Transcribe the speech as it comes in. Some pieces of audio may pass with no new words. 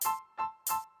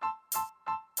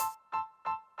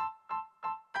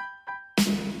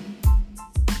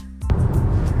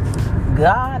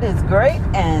God is great,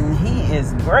 and He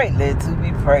is greatly to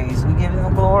be praised. We give Him the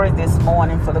glory this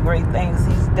morning for the great things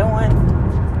He's doing,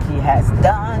 He has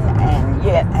done, and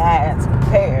yet has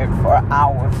prepared for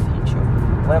our future.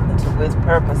 Welcome to With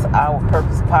Purpose, Our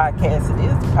Purpose podcast. It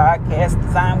is the podcast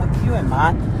designed with you in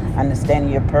mind,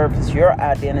 understanding your purpose, your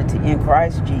identity in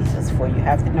Christ Jesus. For you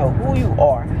have to know who you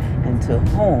are and to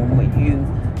whom you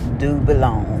do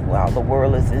belong. While the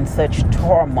world is in such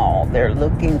turmoil, they're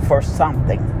looking for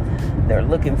something. They're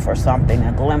looking for something,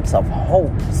 a glimpse of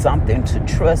hope, something to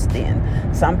trust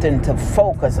in, something to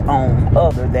focus on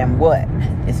other than what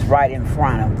is right in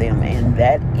front of them. And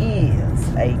that is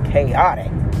a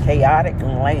chaotic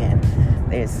land.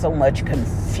 There's so much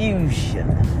confusion.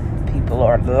 People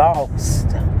are lost,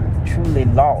 truly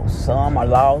lost. Some are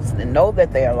lost and know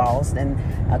that they are lost, and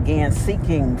again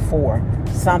seeking for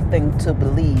something to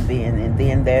believe in. And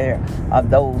then there are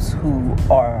those who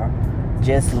are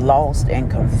just lost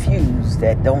and confused,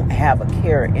 that don't have a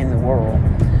care in the world,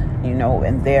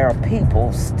 and there are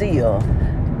people still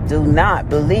do not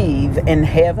believe in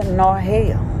heaven nor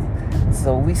hell.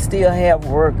 So we still have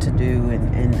work to do,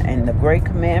 and the great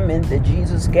commandment that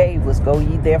Jesus gave was, go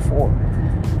ye therefore,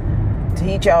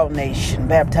 teach all nations,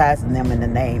 baptizing them in the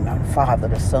name of the Father,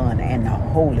 the Son, and the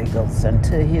Holy Ghost,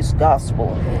 until His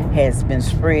gospel has been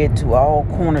spread to all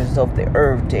corners of the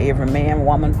earth, to every man,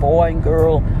 woman, boy, and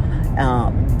girl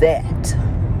that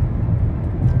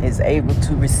is able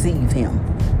to receive Him.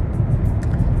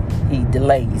 He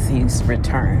delays His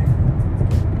return,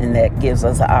 and that gives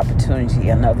us an opportunity,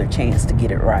 another chance to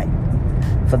get it right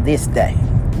for this day.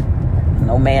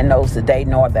 No man knows the day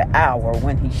nor the hour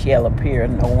when He shall appear.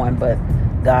 No one but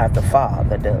God the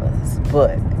Father does.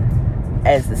 But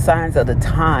as the signs of the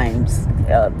times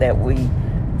that we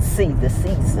see, the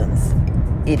seasons,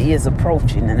 it is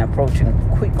approaching, and approaching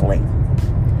quickly.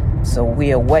 So we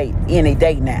await any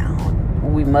day now.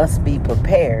 We must be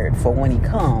prepared for when He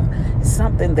comes. It's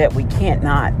something that we can't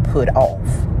not put off.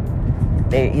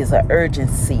 There is an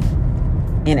urgency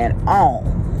in it all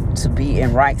to be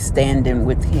in right standing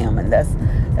with Him, and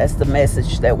that's the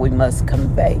message that we must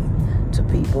convey to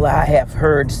people. I have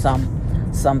heard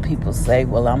some people say,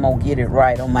 well, I'm gonna get it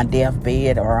right on my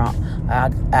deathbed, or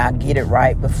I'll get it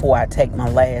right before I take my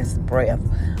last breath.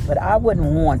 But I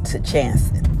wouldn't want to chance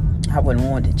it.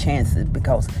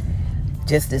 Because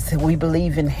just as we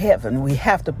believe in heaven, we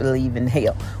have to believe in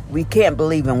hell. We can't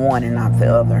believe in one and not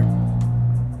the other.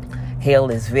 Hell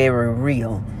is very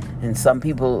real. And some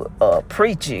people are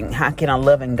preaching, how can a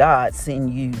loving God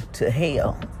send you to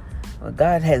hell? Well,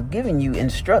 God has given you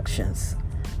instructions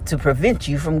to prevent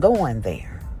you from going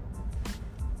there.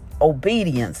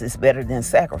 Obedience is better than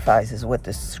sacrifice, is what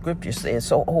the scripture says.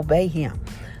 So obey Him.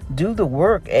 Do the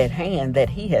work at hand that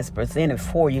He has presented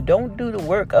for you. Don't do the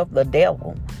work of the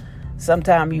devil.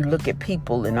 Sometimes you look at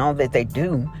people and all that they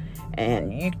do,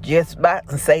 and you just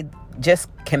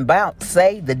can about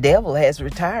say the devil has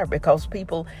retired, because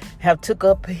people have took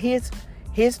up his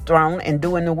throne and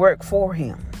doing the work for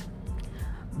him.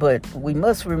 But we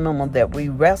must remember that we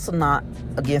wrestle not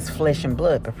against flesh and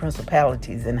blood, but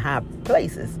principalities in high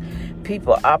places.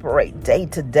 People operate day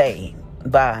to day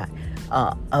by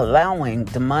allowing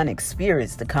demonic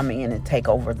spirits to come in and take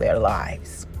over their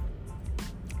lives.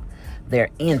 They're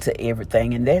into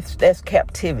everything, and that's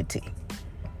captivity.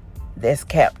 That's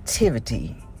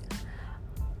captivity.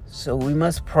 So we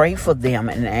must pray for them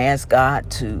and ask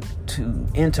God to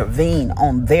intervene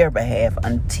on their behalf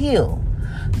until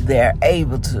they're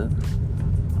able to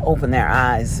open their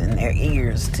eyes and their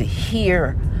ears to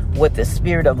hear what the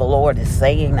Spirit of the Lord is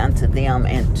saying unto them,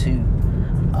 and to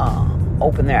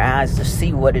open their eyes to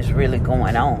see what is really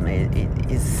going on.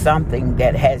 It is something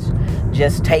that has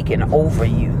just taken over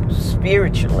you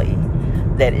spiritually,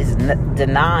 that is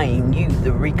denying you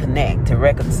to reconnect, to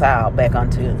reconcile back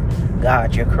unto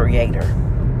God, your Creator.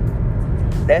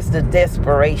 That's the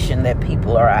desperation that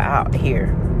people are out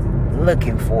here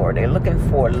looking for. They're looking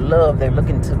for love. They're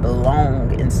looking to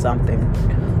belong in something.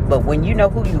 But when you know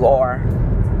who you are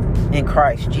in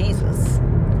Christ Jesus,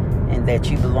 and that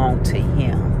you belong to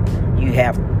Him, you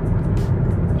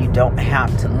don't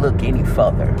have to look any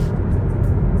further.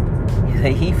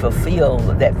 He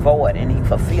fulfilled that void, and He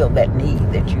fulfilled that need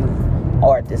that you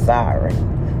are desiring.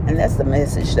 And that's the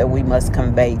message that we must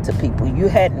convey to people. You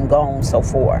hadn't gone so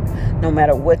far. No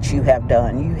matter what you have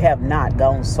done, you have not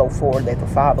gone so far that the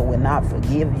Father will not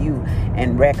forgive you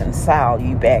and reconcile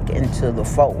you back into the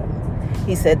fold.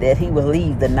 He said that He will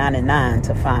leave the 99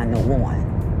 to find the one.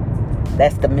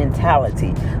 That's the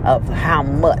mentality of how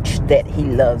much that He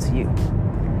loves you.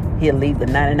 He'll leave the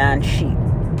 99 sheep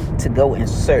to go in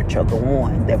search of the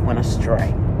one that went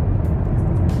astray.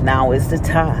 Now is the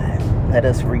time. Let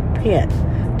us repent,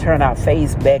 turn our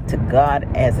face back to God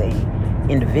as a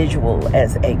individual,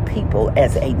 as a people,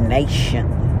 as a nation,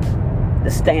 to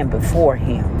stand before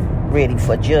him, ready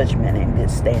for judgment and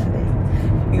good standing.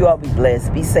 You all be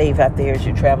blessed. Be safe out there as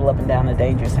you travel up and down the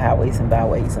dangerous highways and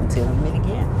byways until we meet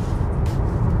again.